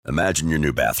Imagine your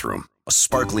new bathroom. A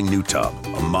sparkling new tub,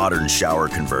 a modern shower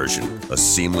conversion, a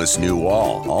seamless new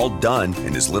wall, all done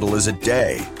in as little as a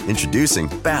day. Introducing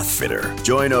Bath Fitter.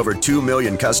 Join over 2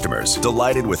 million customers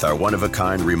delighted with our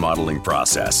one-of-a-kind remodeling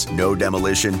process. No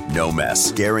demolition, no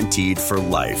mess. Guaranteed for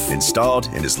life. Installed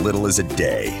in as little as a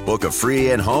day. Book a free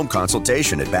in-home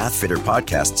consultation at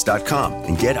bathfitterpodcasts.com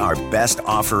and get our best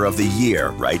offer of the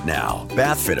year right now.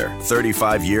 Bath Fitter,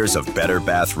 35 years of better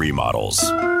bath remodels.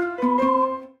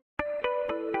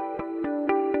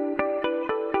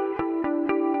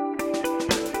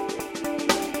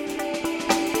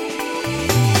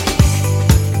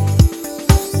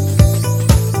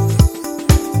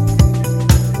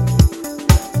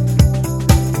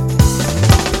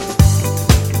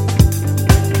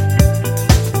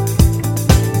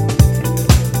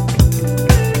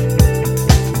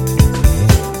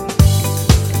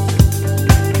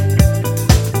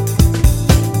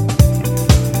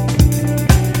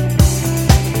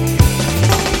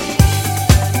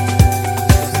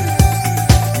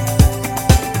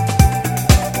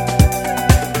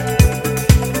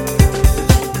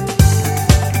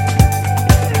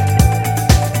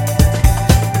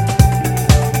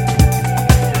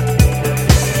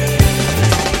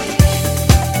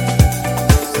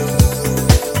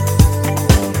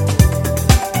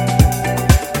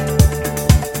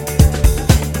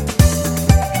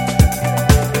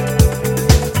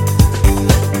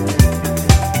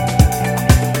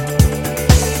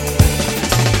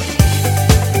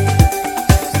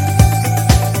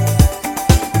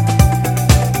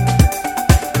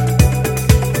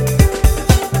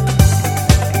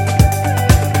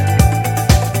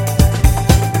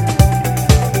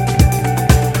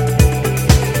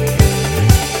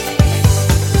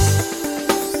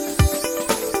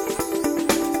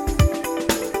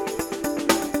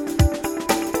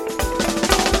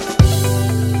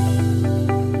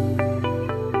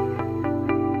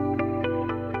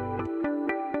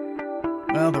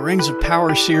 Well, the Rings of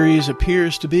Power series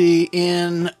appears to be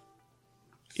in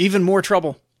even more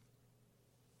trouble,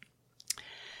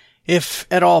 if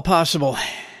at all possible.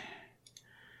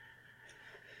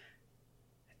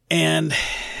 And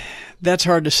that's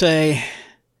hard to say.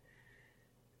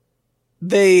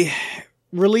 They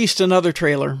released another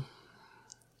trailer,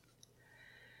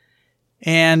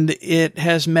 and it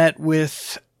has met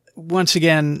with, once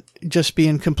again, just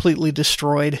being completely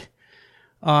destroyed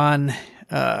on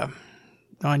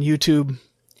YouTube.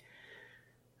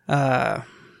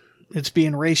 It's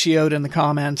being ratioed in the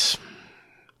comments.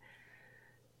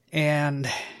 And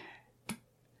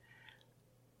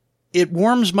it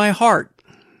warms my heart.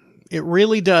 It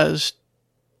really does.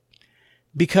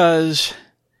 Because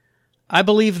I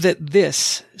believe that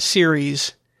this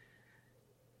series,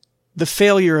 the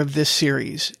failure of this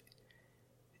series,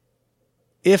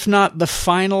 if not the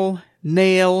final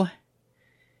nail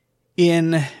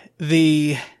in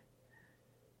the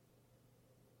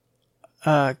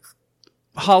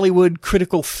Hollywood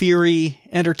critical theory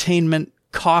entertainment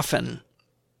coffin,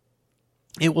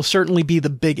 it will certainly be the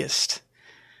biggest.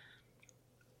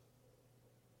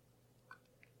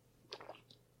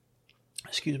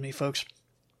 Excuse me, folks.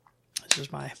 This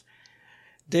is my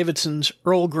Davidson's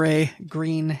Earl Grey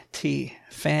green tea.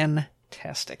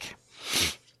 Fantastic.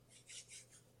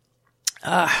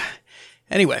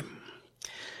 Anyway.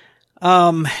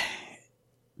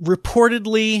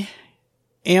 Reportedly,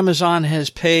 Amazon has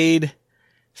paid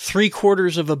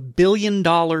 $750 million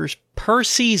per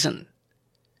season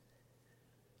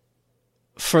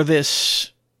for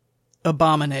this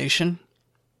abomination.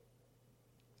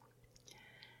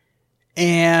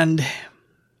 And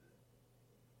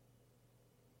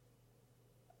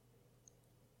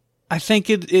I think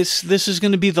this is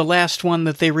going to be the last one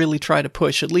that they really try to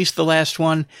push, at least the last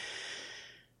one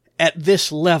at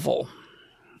this level.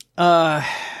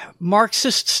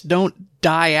 Marxists don't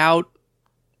die out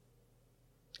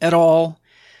at all.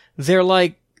 They're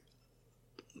like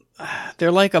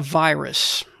a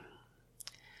virus.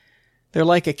 They're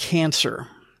like a cancer.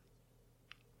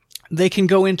 They can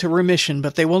go into remission,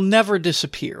 but they will never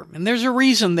disappear. And there's a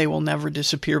reason they will never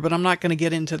disappear, but I'm not going to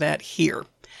get into that here.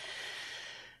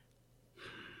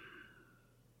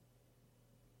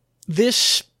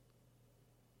 This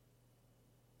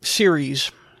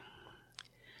series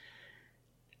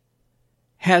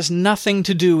has nothing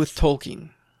to do with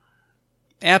Tolkien.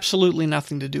 Absolutely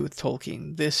nothing to do with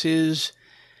Tolkien. This is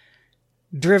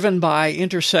driven by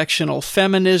intersectional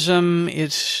feminism.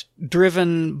 It's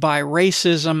driven by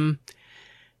racism,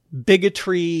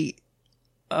 bigotry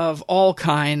of all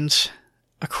kinds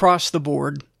across the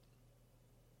board,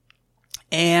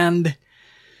 and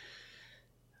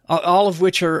all of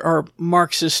which are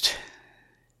Marxist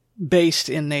based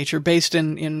in nature, based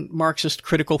in Marxist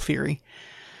critical theory.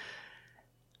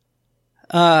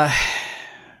 And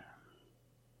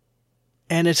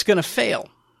it's going to fail.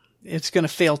 It's going to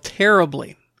fail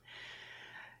terribly.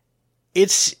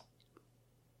 It's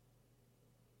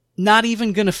not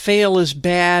even going to fail as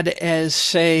bad as,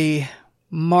 say,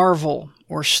 Marvel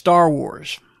or Star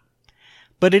Wars.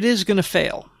 But it is going to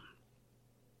fail.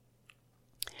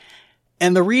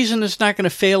 And the reason it's not going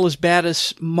to fail as bad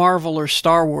as Marvel or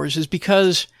Star Wars is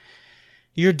because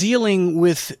you're dealing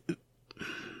with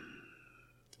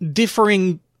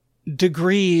differing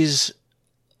degrees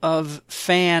of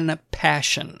fan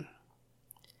passion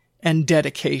and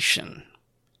dedication.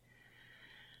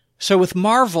 So with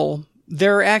Marvel,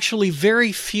 there are actually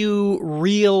very few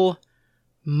real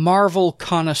Marvel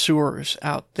connoisseurs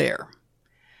out there.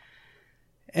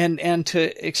 And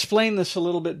to explain this a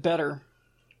little bit better,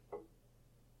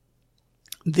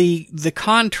 the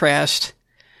contrast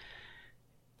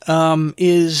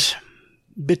is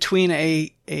between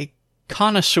a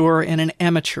connoisseur and an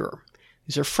amateur.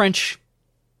 These are French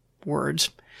words.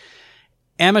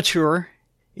 Amateur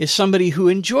is somebody who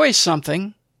enjoys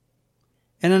something,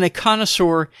 and then a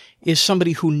connoisseur is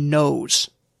somebody who knows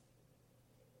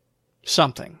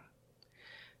something.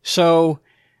 So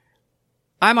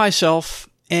I myself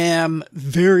am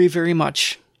very, very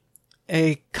much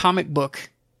a comic book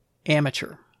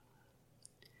amateur.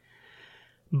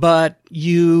 But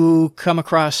you come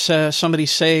across somebody,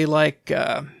 say, like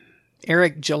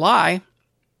Eric July,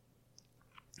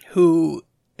 who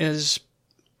has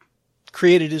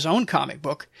created his own comic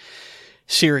book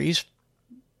series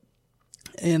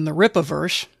in the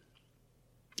Rippaverse,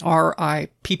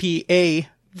 R-I-P-P-A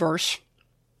verse.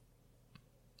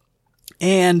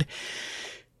 And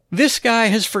this guy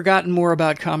has forgotten more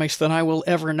about comics than I will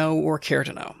ever know or care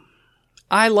to know.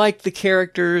 I like the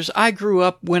characters. I grew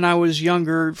up when I was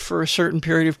younger for a certain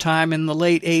period of time in the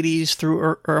late 80s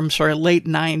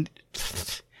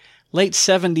late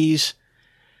 70s,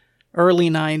 early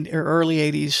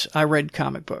 80s. I read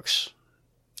comic books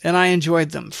and I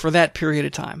enjoyed them for that period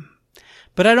of time.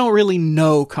 But I don't really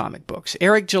know comic books.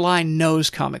 Eric July knows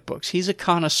comic books. He's a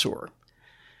connoisseur.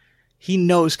 He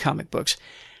knows comic books.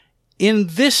 In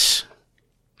this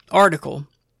article,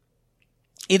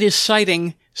 it is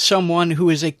citing someone who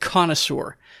is a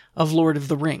connoisseur of Lord of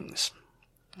the Rings.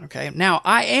 Okay, now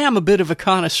I am a bit of a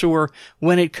connoisseur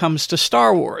when it comes to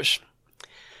Star Wars.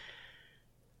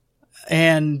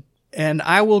 And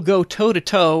I will go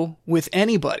toe-to-toe with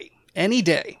anybody, any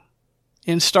day,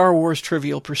 in Star Wars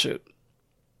Trivial Pursuit.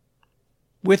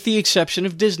 With the exception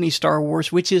of Disney Star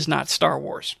Wars, which is not Star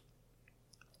Wars.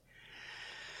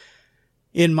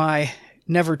 In my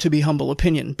never-to-be-humble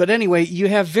opinion. But anyway, you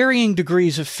have varying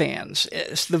degrees of fans.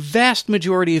 The vast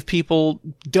majority of people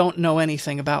don't know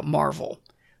anything about Marvel.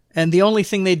 And the only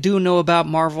thing they do know about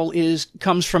Marvel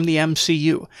comes from the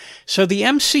MCU. So the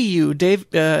MCU,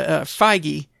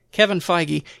 Kevin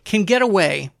Feige, can get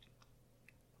away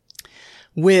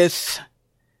with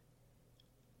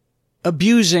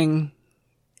abusing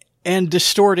and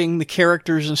distorting the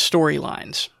characters and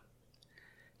storylines.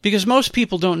 Because most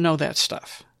people don't know that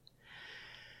stuff.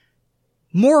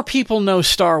 More people know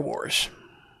Star Wars.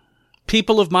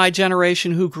 People of my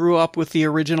generation who grew up with the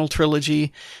original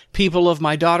trilogy, people of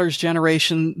my daughter's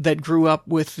generation that grew up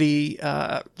with the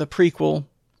prequel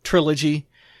trilogy,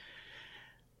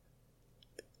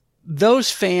 those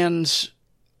fans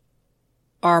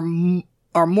are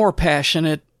more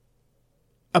passionate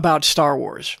about Star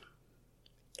Wars.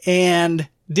 And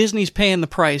Disney's paying the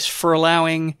price for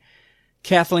allowing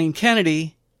Kathleen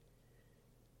Kennedy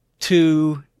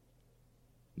to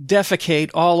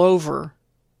defecate all over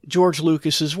George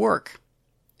Lucas's work.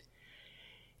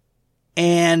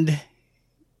 And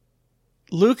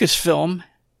Lucasfilm,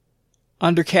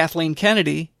 under Kathleen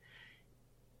Kennedy,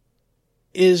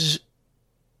 is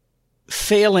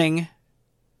failing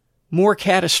more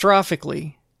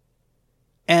catastrophically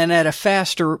and at a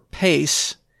faster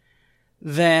pace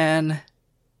than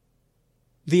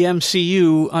the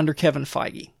MCU under Kevin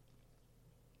Feige.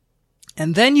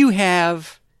 And then you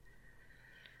have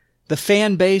the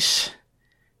fan base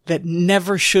that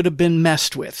never should have been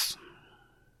messed with.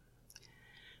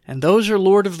 And those are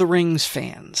Lord of the Rings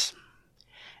fans.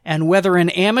 And whether an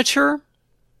amateur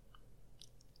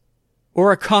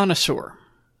or a connoisseur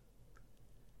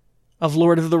of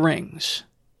Lord of the Rings,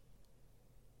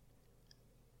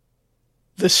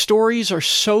 the stories are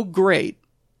so great,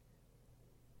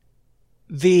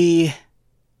 the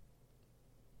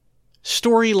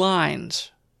storylines,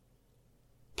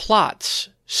 plots,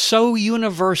 so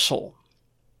universal,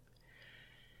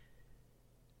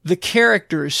 the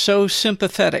characters so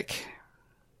sympathetic,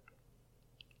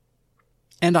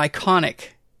 and iconic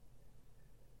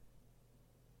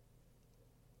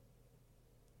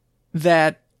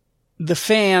that the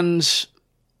fans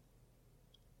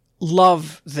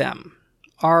love them,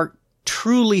 are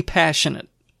truly passionate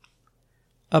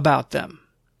about them.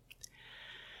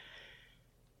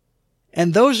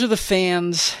 And those are the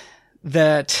fans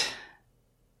that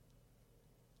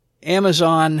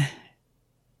Amazon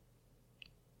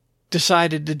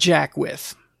decided to jack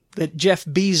with, that Jeff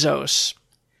Bezos,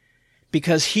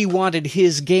 because he wanted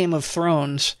his Game of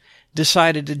Thrones,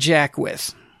 decided to jack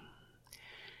with.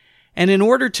 And in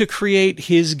order to create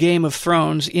his Game of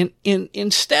Thrones,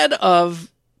 instead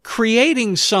of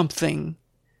creating something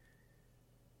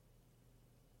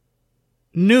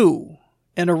new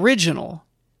and original,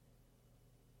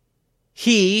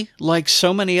 he, like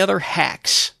so many other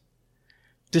hacks,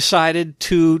 decided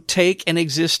to take an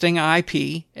existing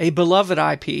IP, a beloved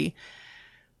IP,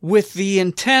 with the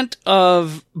intent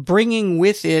of bringing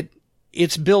with it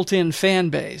its built-in fan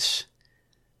base,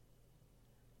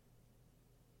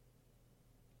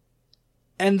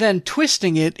 and then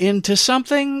twisting it into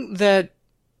something that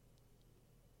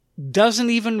doesn't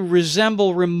even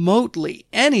resemble remotely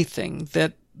anything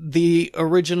that the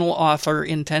original author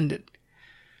intended.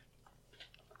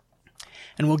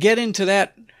 And we'll get into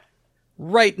that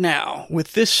right now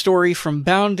with this story from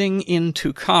Bounding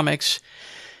Into Comics.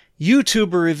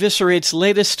 YouTuber eviscerates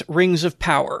latest Rings of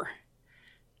Power.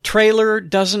 Trailer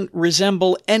doesn't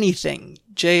resemble anything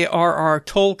J.R.R.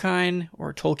 Tolkien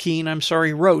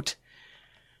wrote.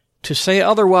 To say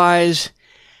otherwise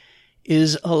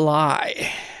is a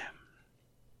lie.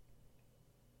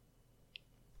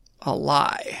 A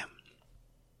lie.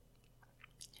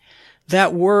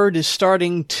 That word is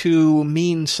starting to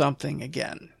mean something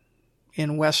again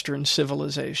in Western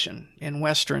civilization, in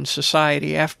Western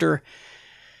society, after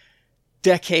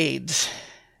decades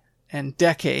and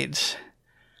decades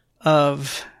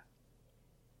of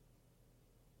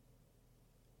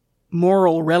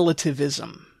moral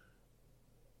relativism.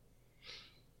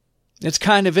 It's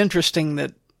kind of interesting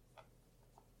that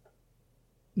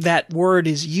that word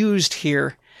is used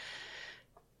here.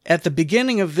 At the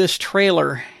beginning of this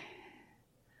trailer,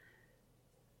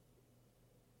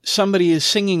 somebody is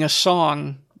singing a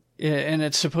song, and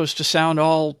it's supposed to sound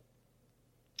all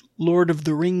Lord of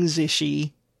the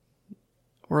Rings-ishy,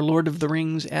 or Lord of the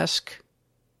Rings-esque,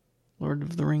 Lord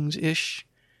of the Rings-ish,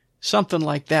 something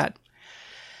like that.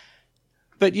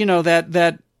 But, you know,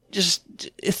 that just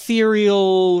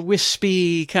ethereal,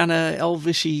 wispy, kind of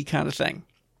elvishy kind of thing.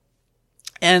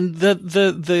 And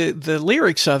the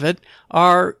lyrics of it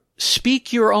are,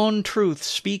 speak your own truth,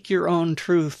 speak your own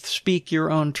truth, speak your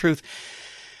own truth.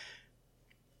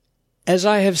 As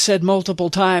I have said multiple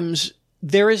times,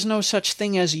 there is no such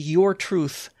thing as your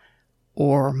truth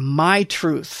or my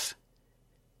truth.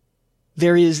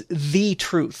 There is the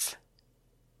truth.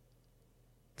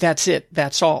 That's it.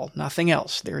 That's all. Nothing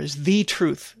else. There is the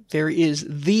truth. There is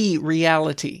the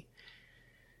reality.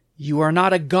 You are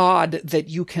not a god that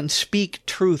you can speak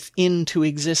truth into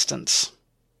existence.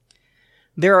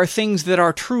 There are things that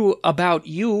are true about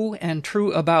you and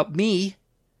true about me,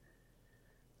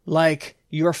 like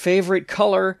your favorite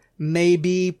color may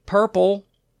be purple,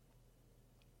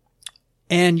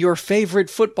 and your favorite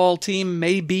football team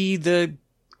may be the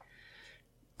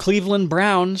Cleveland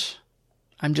Browns.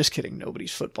 I'm just kidding.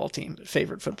 Nobody's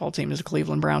favorite football team is the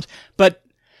Cleveland Browns. But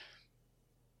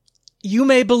you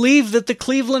may believe that the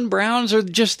Cleveland Browns are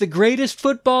just the greatest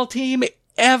football team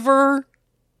ever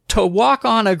to walk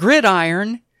on a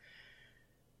gridiron.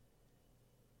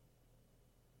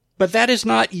 But that is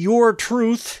not your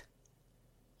truth.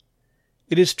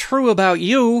 It is true about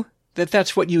you that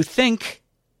that's what you think.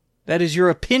 That is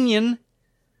your opinion.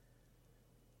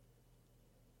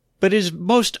 But is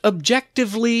most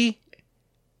objectively,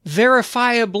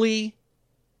 verifiably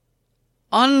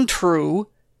untrue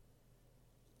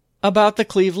about the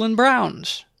Cleveland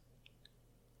Browns.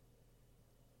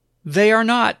 They are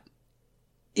not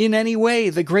in any way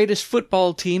the greatest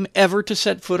football team ever to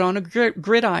set foot on a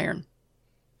gridiron.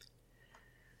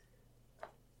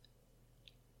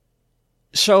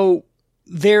 So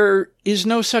there is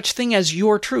no such thing as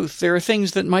your truth. There are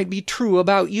things that might be true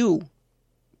about you,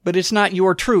 but it's not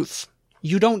your truth.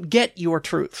 You don't get your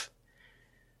truth.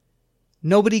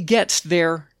 Nobody gets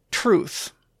their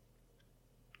truth.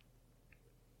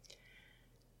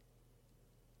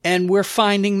 And we're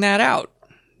finding that out.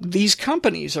 These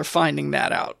companies are finding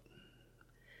that out.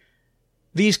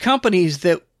 These companies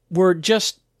that were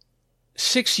just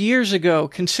 6 years ago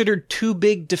considered too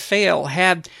big to fail,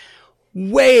 had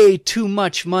way too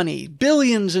much money,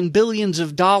 billions and billions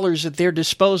of dollars at their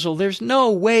disposal. There's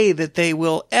no way that they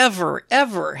will ever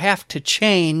have to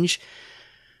change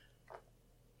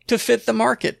to fit the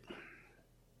market.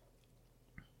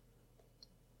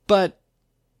 But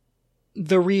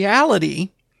the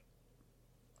reality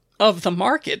of the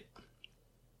market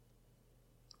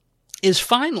is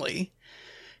finally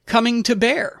coming to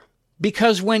bear.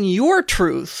 Because when your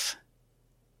truth,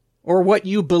 or what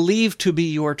you believe to be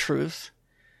your truth,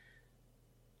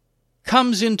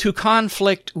 comes into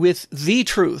conflict with the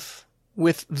truth,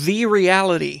 with the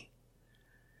reality,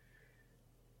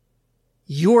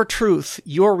 your truth,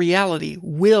 your reality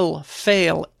will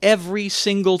fail every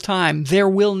single time. There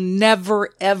will never,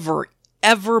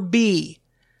 ever be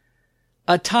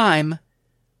a time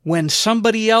when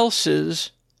somebody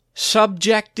else's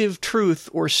subjective truth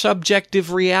or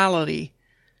subjective reality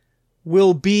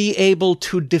will be able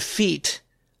to defeat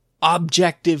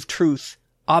objective truth,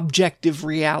 objective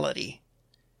reality.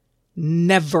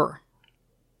 Never.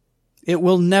 It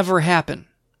will never happen.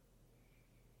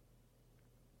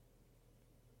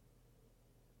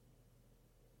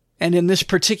 And in this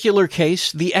particular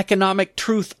case, the economic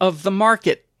truth of the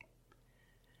market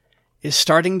is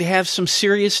starting to have some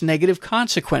serious negative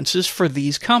consequences for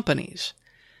these companies.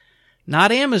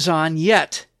 Not Amazon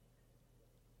yet.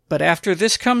 But after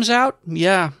this comes out,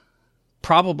 yeah,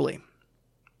 probably.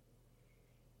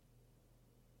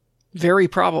 Very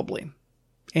probably.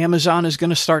 Amazon is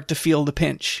going to start to feel the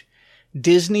pinch.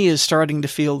 Disney is starting to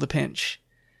feel the pinch.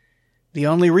 The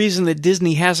only reason that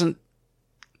Disney hasn't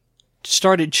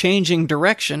started changing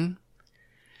direction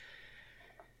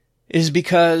is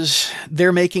because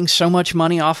they're making so much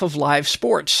money off of live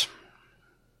sports.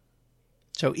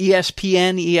 So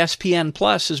ESPN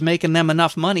Plus is making them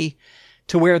enough money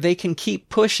to where they can keep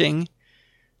pushing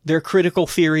their critical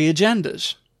theory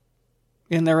agendas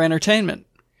in their entertainment.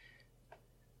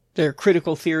 Their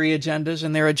critical theory agendas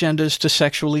and their agendas to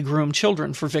sexually groom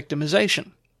children for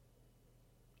victimization.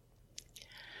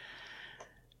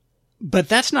 But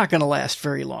that's not going to last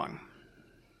very long.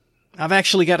 I've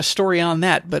actually got a story on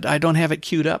that, but I don't have it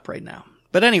queued up right now.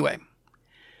 But anyway,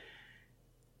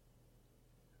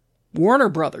 Warner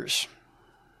Brothers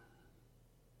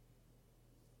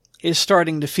is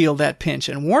starting to feel that pinch.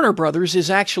 And Warner Brothers is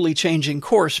actually changing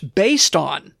course based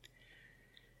on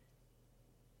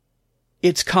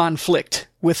its conflict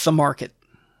with the market.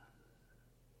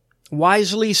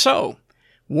 Wisely so.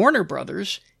 Warner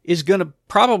Brothers is going to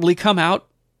probably come out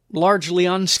largely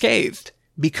unscathed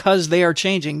because they are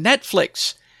changing.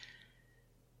 Netflix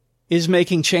is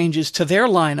making changes to their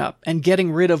lineup and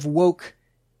getting rid of woke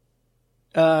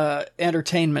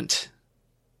entertainment,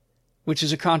 which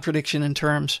is a contradiction in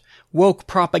terms. Woke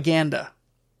propaganda.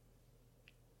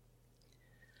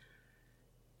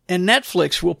 And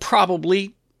Netflix will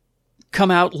probably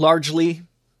come out largely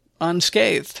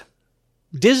unscathed.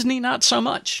 Disney, not so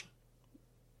much.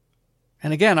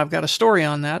 And again, I've got a story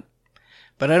on that,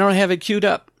 but I don't have it queued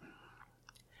up.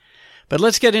 But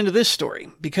let's get into this story,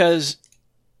 because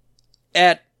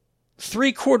at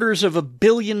 $750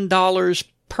 million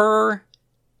per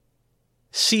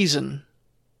season,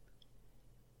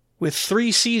 with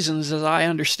 3 seasons as I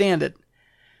understand it,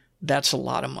 that's a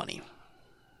lot of money.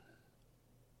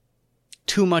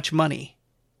 Too much money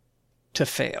to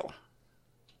fail.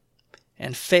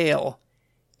 And fail,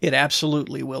 it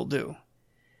absolutely will do.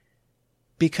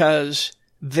 Because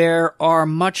there are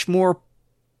much more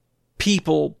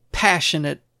people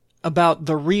passionate about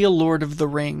the real Lord of the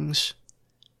Rings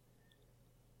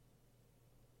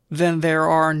than there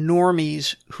are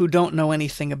normies who don't know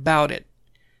anything about it.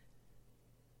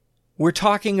 We're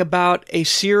talking about a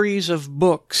series of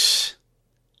books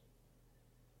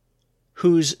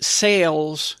whose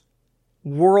sales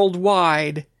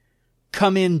worldwide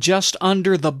come in just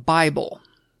under the Bible.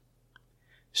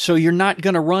 So you're not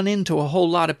going to run into a whole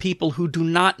lot of people who do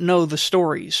not know the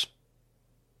stories,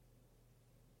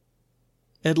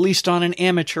 at least on an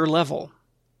amateur level.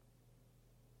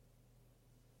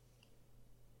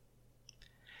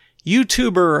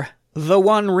 YouTuber The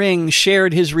One Ring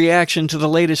shared his reaction to the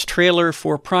latest trailer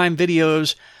for Prime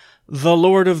Video's The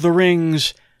Lord of the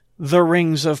Rings, The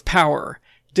Rings of Power,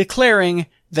 declaring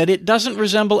that it doesn't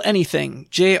resemble anything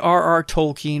J.R.R.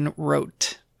 Tolkien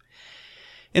wrote.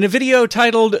 In a video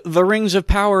titled The Rings of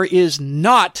Power is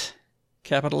not,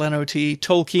 capital N-O-T,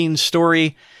 Tolkien's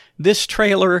story, this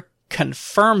trailer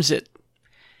confirms it.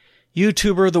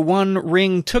 YouTuber The One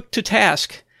Ring took to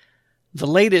task the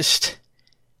latest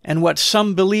and what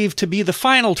some believe to be the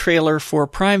final trailer for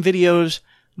Prime Video's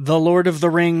The Lord of the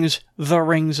Rings, The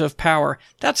Rings of Power.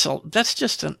 That's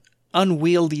just an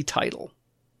unwieldy title.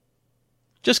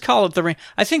 Just call it the ring.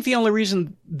 I think the only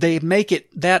reason they make it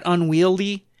that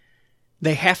unwieldy,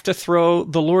 they have to throw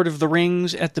the Lord of the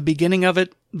Rings at the beginning of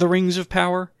it, the Rings of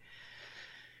Power,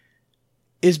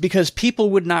 is because people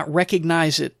would not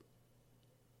recognize it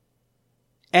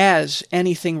as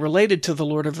anything related to the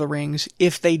Lord of the Rings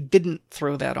if they didn't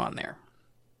throw that on there.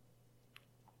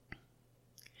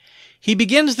 He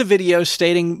begins the video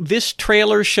stating, "This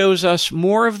trailer shows us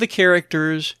more of the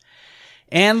characters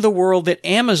and the world that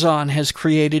Amazon has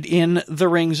created in The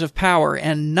Rings of Power,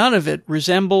 and none of it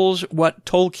resembles what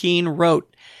Tolkien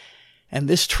wrote. And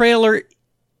this trailer,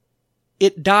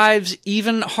 it dives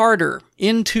even harder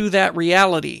into that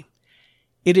reality.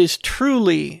 It is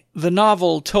truly the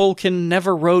novel Tolkien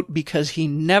never wrote because he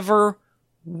never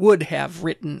would have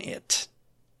written it."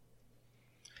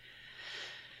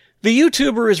 The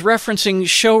YouTuber is referencing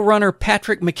showrunner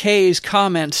Patrick McKay's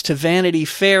comments to Vanity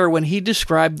Fair when he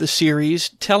described the series,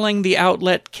 telling the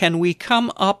outlet, "Can we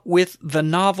come up with the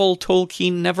novel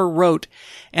Tolkien never wrote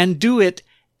and do it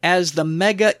as the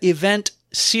mega event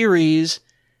series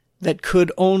that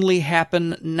could only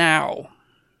happen now?"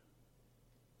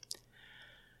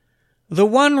 The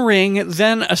One Ring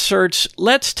then asserts,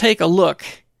 "Let's take a look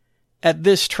at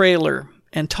this trailer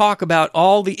and talk about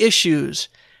all the issues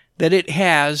that it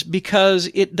has because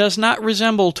it does not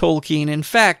resemble Tolkien. In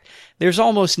fact, there's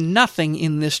almost nothing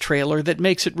in this trailer that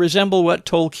makes it resemble what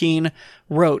Tolkien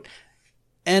wrote."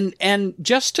 And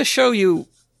just to show you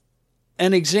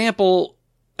an example,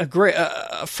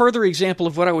 a further example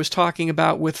of what I was talking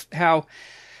about with how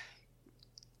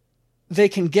they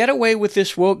can get away with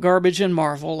this woke garbage in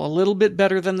Marvel a little bit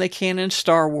better than they can in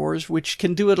Star Wars, which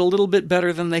can do it a little bit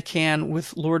better than they can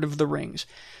with Lord of the Rings.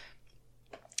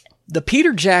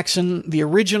 The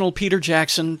original Peter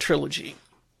Jackson trilogy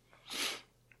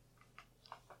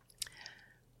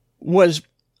was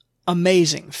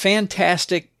amazing,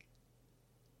 fantastic.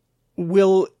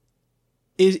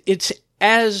 It's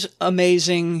as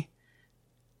amazing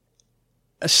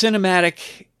a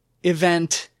cinematic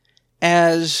event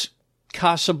as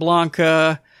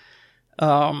Casablanca,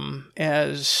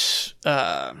 as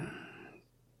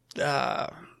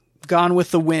Gone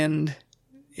with the Wind.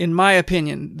 In my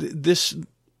opinion, this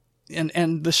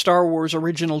and the Star Wars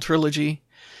original trilogy,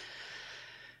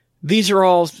 these are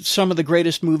all some of the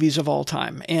greatest movies of all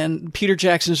time, and Peter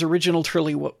Jackson's original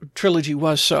trilogy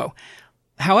was so.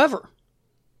 However,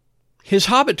 his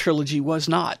Hobbit trilogy was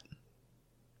not.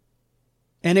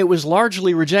 And it was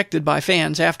largely rejected by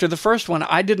fans. After the first one,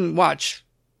 I didn't watch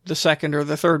the second or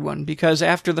the third one, because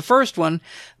after the first one,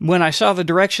 when I saw the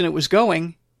direction it was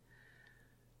going,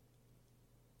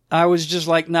 I was just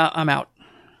like, nah, I'm out.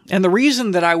 And the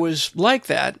reason that I was like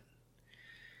that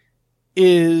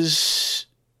is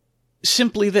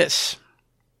simply this.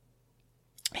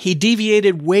 He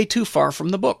deviated way too far from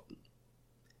the book.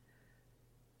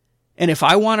 And if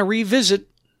I want to revisit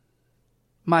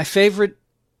my favorite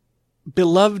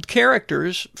beloved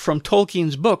characters from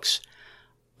Tolkien's books,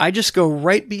 I just go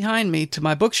right behind me to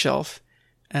my bookshelf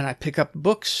and I pick up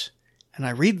books and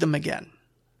I read them again.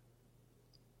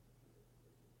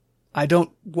 I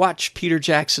don't watch Peter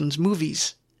Jackson's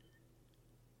movies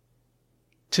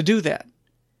to do that.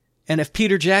 And if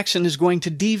Peter Jackson is going to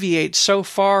deviate so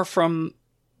far from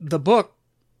the book,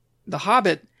 The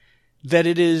Hobbit, that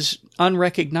it is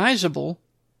unrecognizable,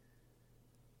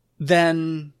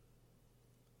 then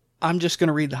I'm just going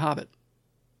to read The Hobbit.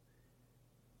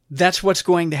 That's what's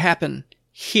going to happen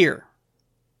here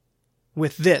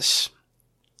with this.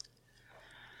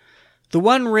 The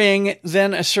One Ring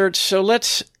then asserts, "So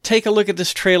let's take a look at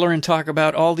this trailer and talk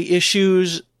about all the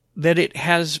issues that it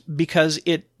has because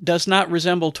it does not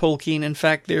resemble Tolkien. In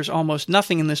fact, there's almost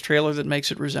nothing in this trailer that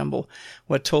makes it resemble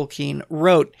what Tolkien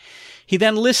wrote." He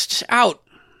then lists out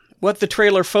what the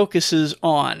trailer focuses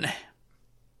on.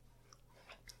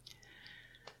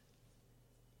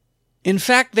 In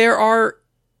fact, here are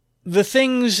the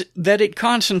things that it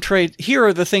concentrates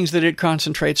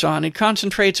on. It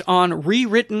concentrates on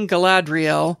rewritten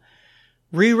Galadriel,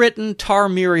 rewritten Tar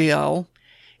Miriel.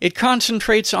 It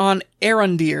concentrates on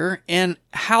Arondir and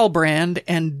Halbrand,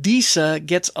 and Disa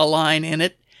gets a line in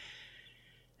it.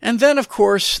 And then, of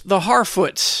course, the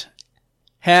Harfoots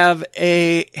have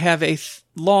a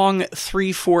long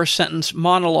 3-4 sentence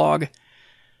monologue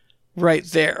right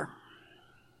there.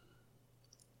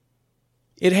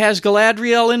 It has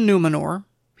Galadriel in Numenor,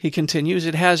 he continues.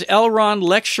 It has Elrond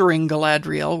lecturing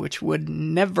Galadriel, which would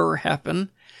never happen.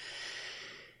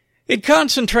 It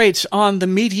concentrates on the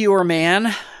Meteor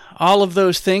Man. All of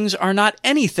those things are not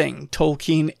anything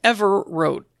Tolkien ever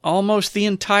wrote. Almost the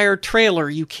entire trailer,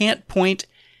 you can't point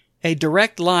a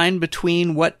direct line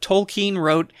between what Tolkien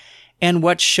wrote and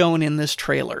what's shown in this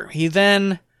trailer. He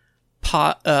then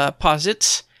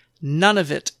posits none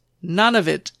of it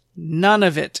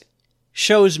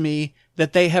shows me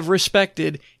that they have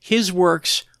respected his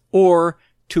works or,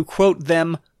 to quote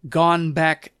them, gone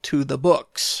back to the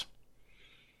books.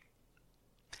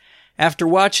 After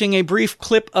watching a brief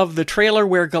clip of the trailer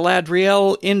where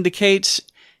Galadriel indicates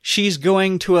she's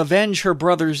going to avenge her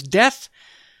brother's death,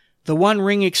 the One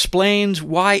Ring explains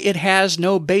why it has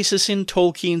no basis in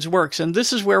Tolkien's works. And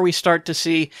this is where we start to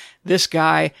see this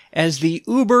guy as the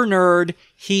uber nerd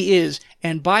he is.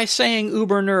 And by saying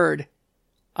uber nerd,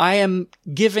 I am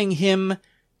giving him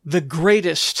the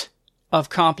greatest of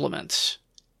compliments.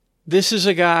 This is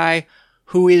a guy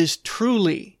who is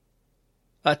truly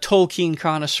a Tolkien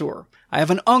connoisseur. I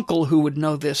have an uncle who would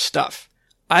know this stuff.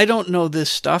 I don't know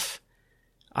this stuff.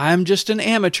 I'm just an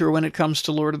amateur when it comes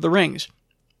to Lord of the Rings.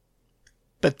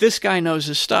 But this guy knows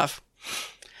his stuff.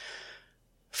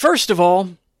 First of all,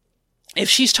 if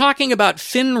she's talking about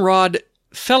Finrod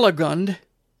Felagund,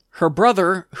 her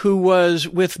brother who was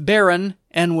with Beren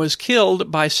and was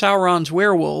killed by Sauron's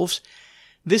werewolves,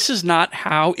 this is not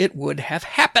how it would have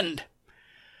happened.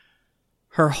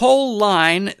 Her whole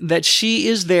line that she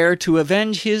is there to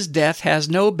avenge his death has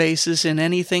no basis in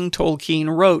anything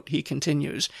Tolkien wrote, he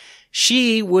continues.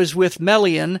 She was with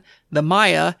Melian, the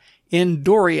Maya, in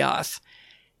Doriath,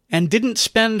 and didn't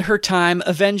spend her time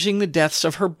avenging the deaths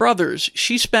of her brothers.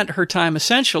 She spent her time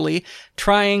essentially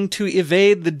trying to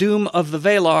evade the doom of the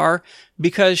Valar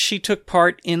because she took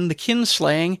part in the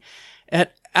kinslaying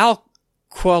at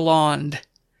Alqualond.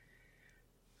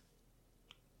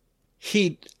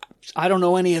 I don't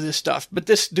know any of this stuff, but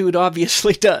this dude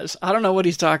obviously does. I don't know what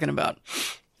he's talking about.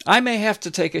 I may have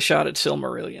to take a shot at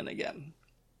Silmarillion again.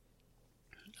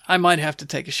 I might have to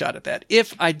take a shot at that.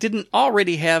 If I didn't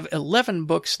already have 11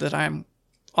 books that I'm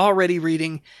already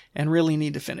reading and really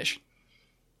need to finish.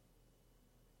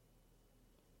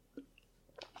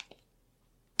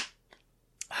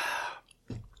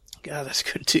 God, that's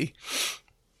good tea.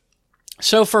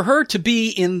 So for her to be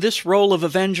in this role of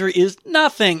Avenger is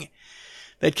nothing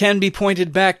that can be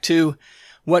pointed back to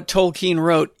what Tolkien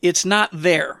wrote. It's not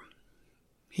there,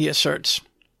 he asserts.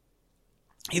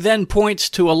 He then points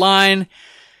to a line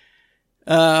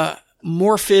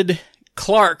Morfydd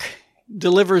Clark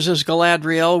delivers as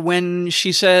Galadriel when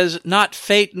she says, "Not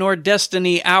fate nor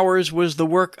destiny, ours was the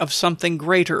work of something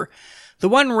greater." The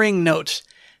One Ring notes,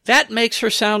 that makes her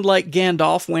sound like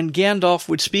Gandalf when Gandalf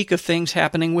would speak of things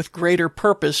happening with greater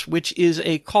purpose, which is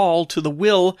a call to the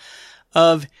will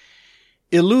of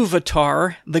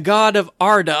Ilúvatar, the god of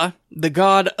Arda, the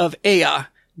god of Ea,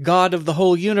 god of the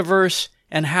whole universe,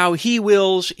 and how he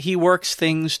wills, he works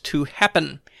things to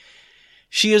happen.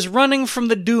 She is running from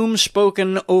the doom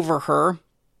spoken over her,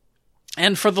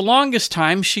 and for the longest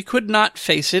time she could not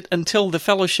face it until the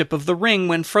Fellowship of the Ring,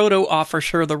 when Frodo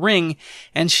offers her the ring,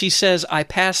 and she says, "I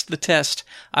passed the test.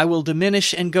 I will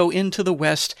diminish and go into the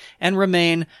west and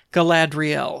remain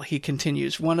Galadriel," he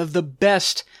continues. One of the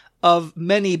best of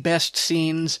many best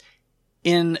scenes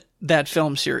in that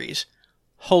film series.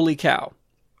 Holy cow.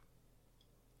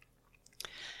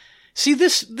 See,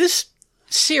 this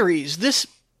series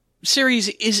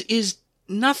is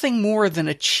nothing more than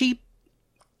a cheap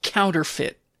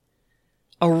counterfeit.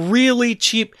 A really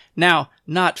cheap, now,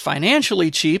 not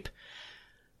financially cheap,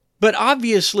 but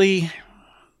obviously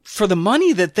for the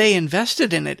money that they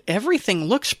invested in it, everything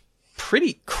looks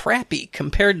pretty crappy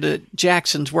compared to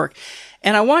Jackson's work.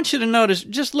 And I want you to notice,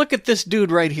 just look at this dude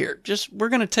right here. We're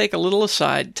going to take a little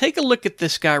aside. Take a look at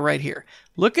this guy right here.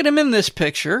 Look at him in this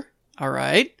picture. All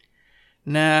right.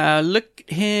 Now look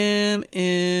at him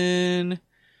in,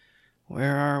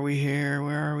 where are we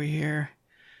here?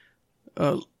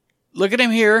 Look at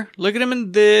him here. Look at him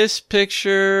in this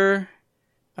picture.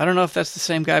 I don't know if that's the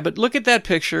same guy, but look at that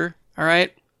picture. All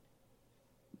right.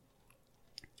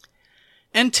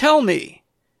 And tell me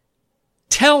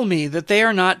that they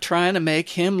are not trying to make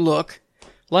him look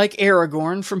like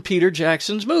Aragorn from Peter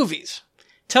Jackson's movies.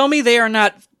 Tell me they are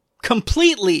not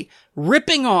completely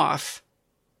ripping off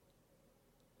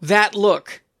that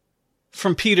look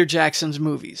from Peter Jackson's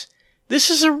movies. This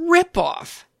is a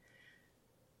ripoff.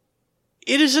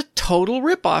 It is a total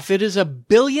ripoff. It is $1.5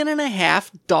 billion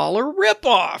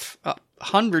ripoff.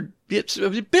 It's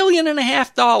 $1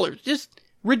 billion. Just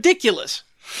ridiculous.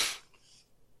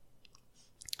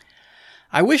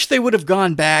 I wish they would have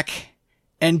gone back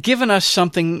and given us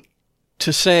something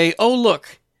to say, oh,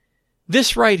 look,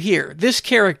 this right here, this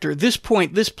character, this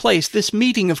point, this place, this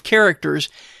meeting of characters,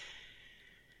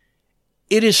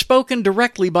 it is spoken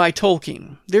directly by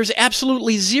Tolkien. There's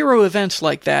absolutely zero events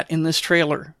like that in this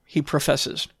trailer, he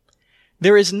professes.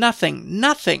 There is nothing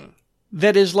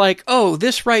that is like, oh,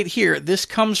 this right here, this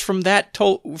comes from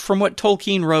from what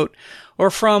Tolkien wrote, or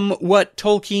from what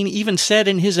Tolkien even said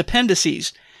in his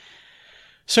appendices.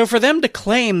 So for them to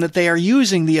claim that they are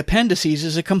using the appendices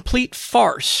is a complete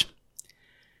farce.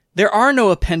 There are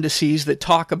no appendices that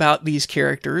talk about these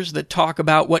characters, that talk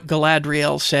about what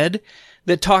Galadriel said,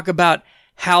 that talk about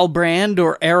Halbrand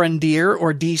or Arondir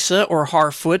or Disa or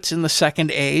Harfoots in the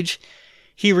Second Age.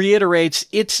 He reiterates,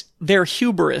 it's their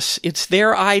hubris. It's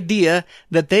their idea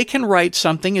that they can write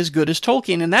something as good as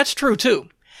Tolkien. And that's true, too.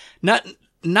 Not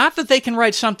that they can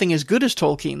write something as good as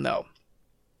Tolkien, though.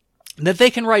 That they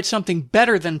can write something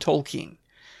better than Tolkien.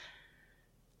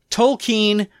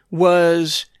 Tolkien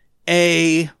was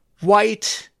a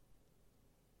white,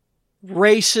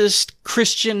 racist,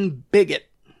 Christian bigot,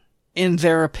 in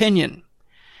their opinion.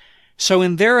 So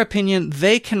in their opinion,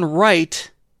 they can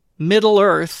write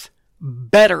Middle-earth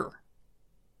better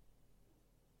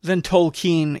than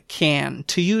Tolkien can,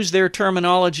 to use their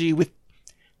terminology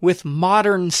with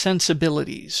modern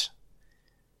sensibilities.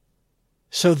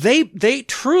 So they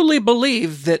truly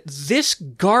believe that this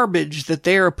garbage that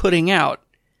they are putting out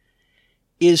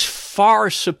is far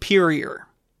superior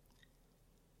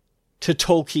to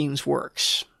Tolkien's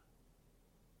works.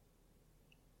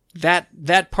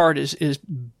 That part is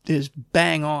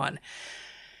bang on.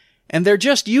 And they're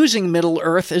just using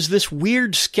Middle-earth as this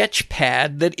weird sketch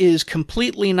pad that is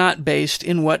completely not based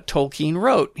in what Tolkien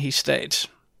wrote, he states.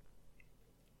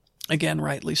 Again,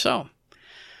 rightly so.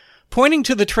 Pointing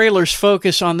to the trailer's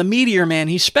focus on the Meteor Man,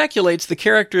 he speculates the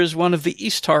character is one of the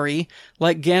Istari,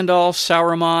 like Gandalf,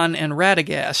 Sauron, and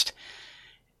Radagast,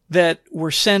 that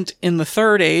were sent in the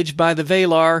Third Age by the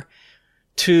Valar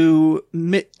to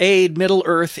aid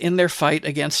Middle-earth in their fight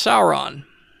against Sauron.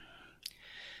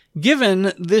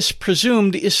 Given this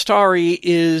presumed Istari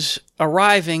is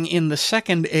arriving in the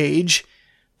Second Age,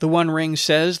 the One Ring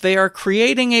says, they are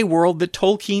creating a world that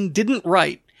Tolkien didn't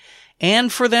write, and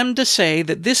for them to say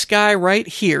that this guy right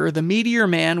here, the Meteor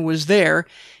Man, was there,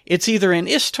 it's either an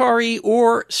Istari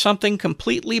or something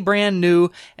completely brand new,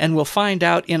 and we'll find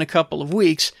out in a couple of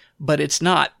weeks, but it's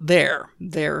not there.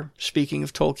 There, speaking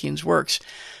of Tolkien's works.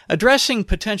 Addressing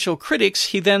potential critics,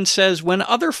 he then says, when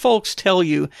other folks tell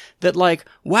you that, like,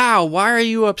 wow, why are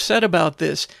you upset about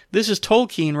this? This is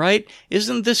Tolkien, right?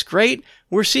 Isn't this great?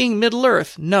 We're seeing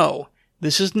Middle-earth. No,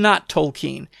 this is not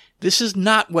Tolkien. This is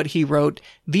not what he wrote.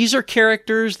 These are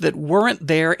characters that weren't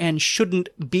there and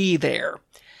shouldn't be there.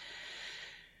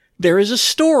 There is a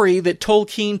story that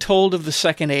Tolkien told of the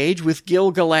Second Age with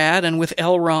Gil-galad and with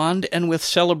Elrond and with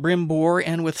Celebrimbor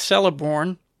and with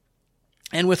Celeborn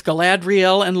and with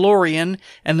Galadriel and Lorien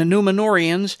and the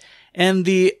Númenóreans and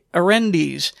the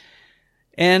Erendis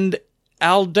and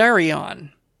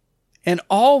Aldarion and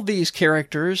all these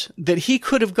characters that he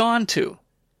could have gone to,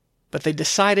 but they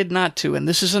decided not to. And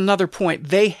this is another point.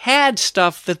 They had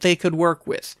stuff that they could work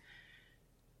with.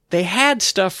 They had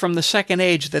stuff from the Second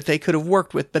Age that they could have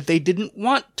worked with, but they didn't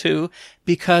want to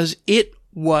because it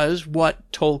was what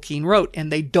Tolkien wrote.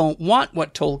 And they don't want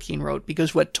what Tolkien wrote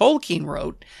because what Tolkien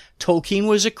wrote, Tolkien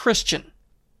was a Christian.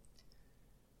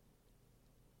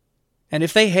 And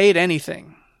if they hate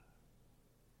anything,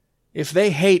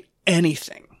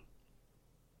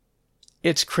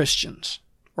 it's Christians.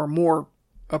 Or more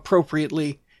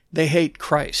appropriately, they hate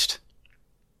Christ.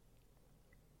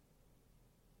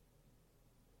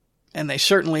 And they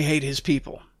certainly hate his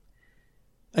people.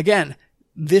 Again,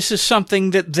 this is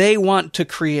something that they want to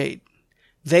create.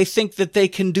 They think that they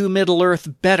can do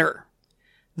Middle-earth better.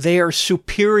 They are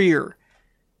superior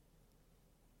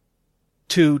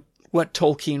to what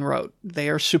Tolkien wrote. They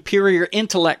are superior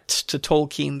intellects to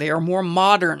Tolkien. They are more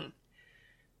modern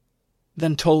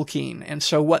than Tolkien. And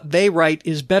so what they write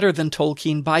is better than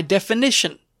Tolkien by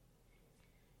definition.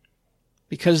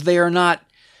 Because they are not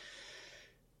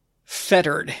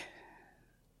fettered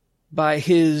by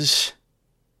his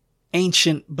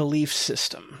ancient belief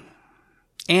system.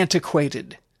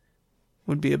 Antiquated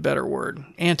would be a better word.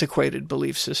 Antiquated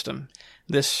belief system.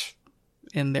 This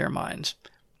in their minds.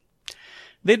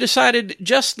 They decided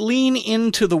just lean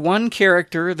into the one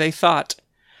character they thought,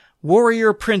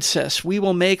 warrior princess. We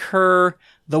will make her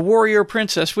the warrior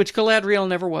princess, which Galadriel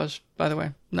never was, by the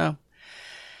way. No.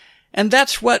 And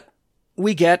that's what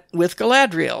we get with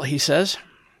Galadriel, he says.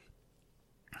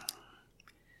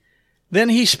 Then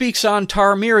he speaks on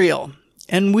Tarmiriel,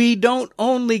 and we don't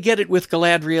only get it with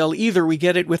Galadriel either, we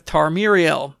get it with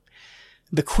Tarmiriel,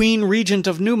 the Queen Regent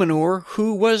of Númenor,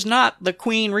 who was not the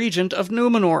Queen Regent of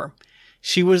Númenor.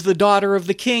 She was the daughter of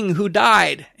the king who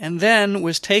died, and then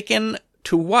was taken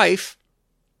to wife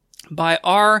by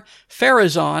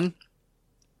Ar-Pharazôn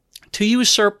to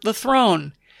usurp the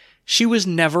throne. She was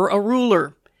never a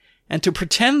ruler. And to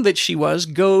pretend that she was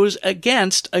goes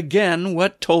against, again,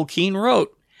 what Tolkien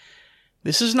wrote.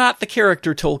 This is not the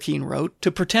character Tolkien wrote.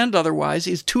 To pretend otherwise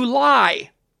is to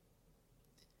lie.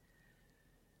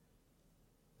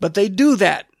 But they do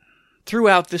that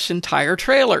throughout this entire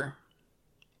trailer.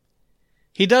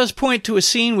 He does point to a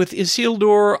scene with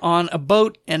Isildur on a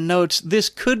boat and notes this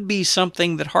could be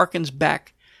something that harkens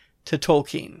back to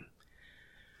Tolkien.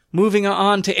 Moving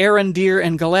on to Arondir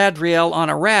and Galadriel on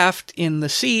a raft in the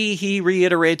sea, he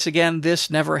reiterates again,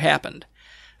 this never happened.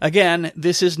 Again,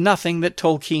 this is nothing that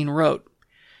Tolkien wrote.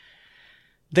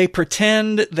 They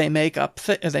pretend, they make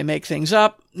things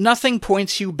up. Nothing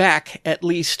points you back, at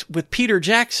least with Peter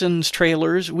Jackson's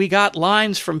trailers. We got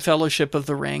lines from Fellowship of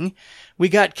the Ring. We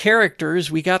got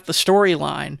characters. We got the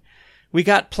storyline. We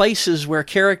got places where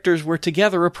characters were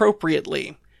together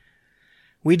appropriately.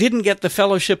 We didn't get the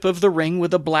Fellowship of the Ring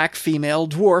with a black female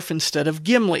dwarf instead of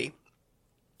Gimli.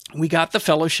 We got the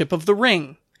Fellowship of the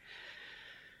Ring.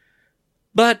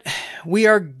 But we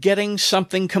are getting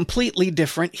something completely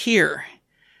different here.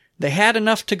 They had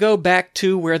enough to go back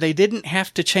to where they didn't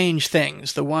have to change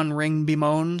things, the One Ring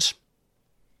bemoans.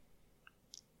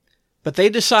 But they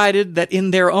decided that in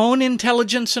their own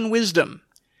intelligence and wisdom,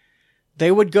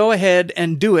 they would go ahead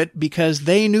and do it because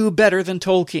they knew better than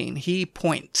Tolkien. He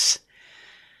points.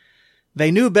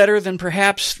 They knew better than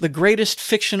perhaps the greatest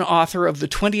fiction author of the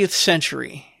 20th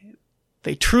century.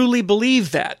 They truly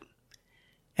believe that.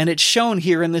 And it's shown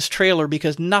here in this trailer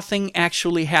because nothing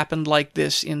actually happened like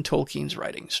this in Tolkien's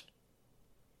writings.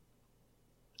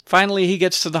 Finally, he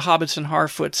gets to the Hobbits and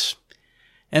Harfoots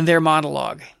and their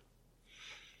monologue.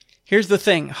 Here's the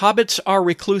thing. Hobbits are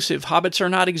reclusive. Hobbits are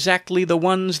not exactly the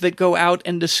ones that go out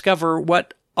and discover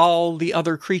what all the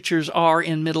other creatures are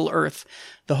in Middle-earth.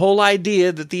 The whole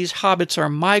idea that these hobbits are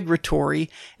migratory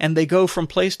and they go from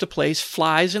place to place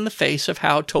flies in the face of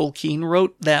how Tolkien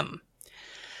wrote them.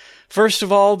 First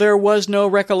of all, there was no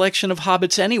recollection of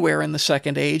hobbits anywhere in the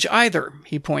Second Age either,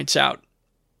 he points out.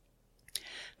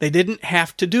 They didn't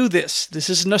have to do this. This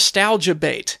is nostalgia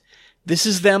bait. This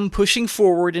is them pushing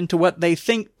forward into what they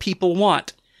think people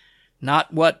want,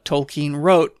 not what Tolkien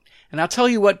wrote. And I'll tell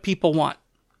you what people want.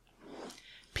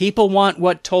 People want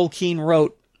what Tolkien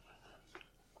wrote.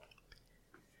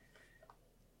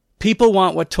 People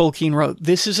want what Tolkien wrote.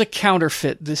 This is a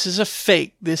counterfeit. This is a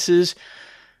fake. This is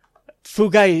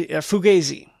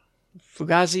Fugazi.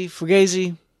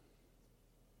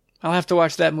 I'll have to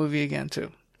watch that movie again,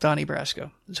 too. Donnie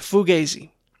Brasco. It's a Fugazi.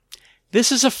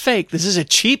 This is a fake. This is a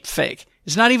cheap fake.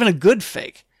 It's not even a good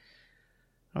fake.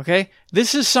 Okay?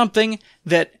 This isn't something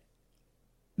that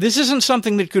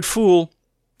could fool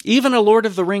even a Lord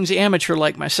of the Rings amateur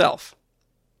like myself.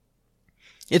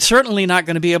 It's certainly not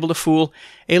going to be able to fool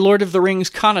a Lord of the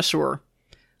Rings connoisseur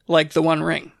like the One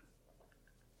Ring.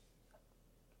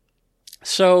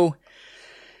 So,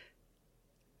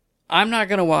 I'm not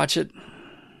going to watch it.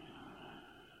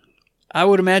 I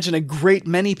would imagine a great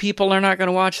many people are not going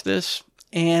to watch this.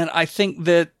 And I think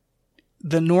that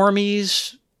the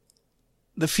normies,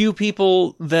 the few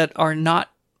people that are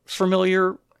not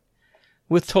familiar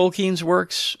with Tolkien's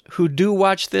works who do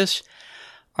watch this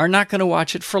are not going to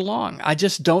watch it for long. I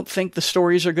just don't think the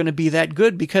stories are going to be that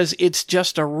good because it's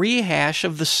just a rehash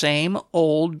of the same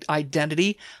old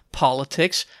identity,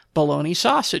 politics, bologna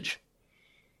sausage.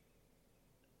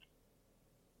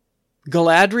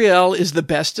 Galadriel is the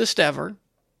bestest ever.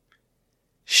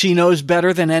 She knows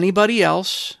better than anybody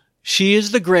else. She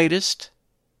is the greatest.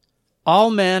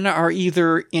 All men are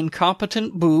either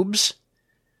incompetent boobs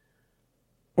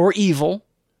or evil.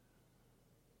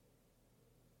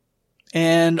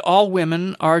 And all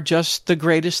women are just the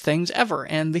greatest things ever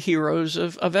and the heroes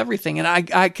of everything. And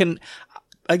I can,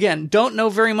 again, don't know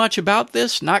very much about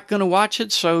this, not going to watch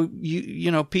it, so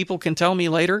you know, people can tell me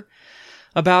later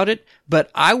about it, but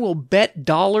I will bet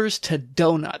dollars to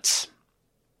donuts.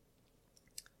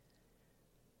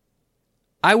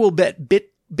 I will bet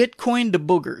Bitcoin to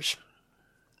boogers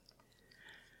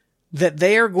that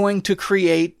they are going to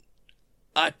create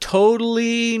a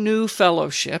totally new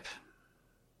fellowship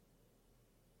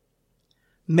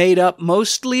made up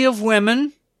mostly of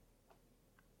women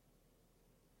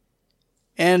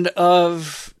and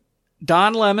of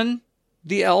Don Lemon,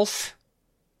 the elf,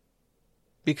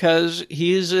 because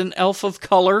he is an elf of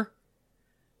color,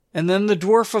 and then the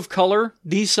dwarf of color,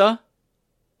 Disa,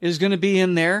 is going to be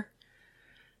in there.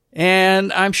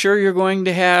 And I'm sure you're going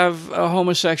to have a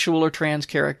homosexual or trans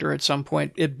character at some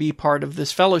point. It'd be part of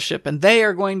this fellowship. And they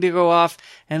are going to go off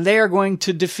and they are going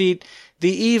to defeat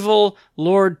the evil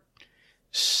Lord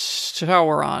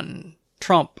Trumpron.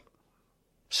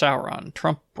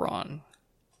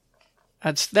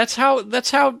 That's how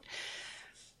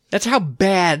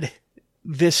bad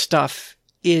this stuff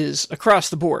is across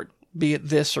the board, be it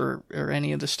this or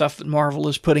any of the stuff that Marvel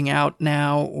is putting out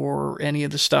now, or any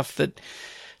of the stuff that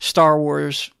Star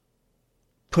Wars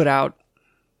put out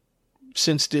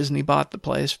since Disney bought the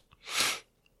place.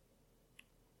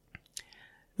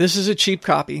 This is a cheap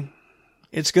copy.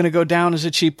 It's going to go down as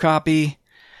a cheap copy,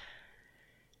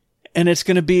 and it's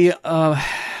going to be over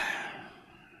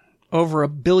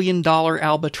 $1 billion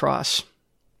albatross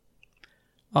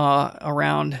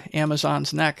around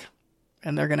Amazon's neck,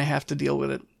 and they're going to have to deal with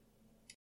it.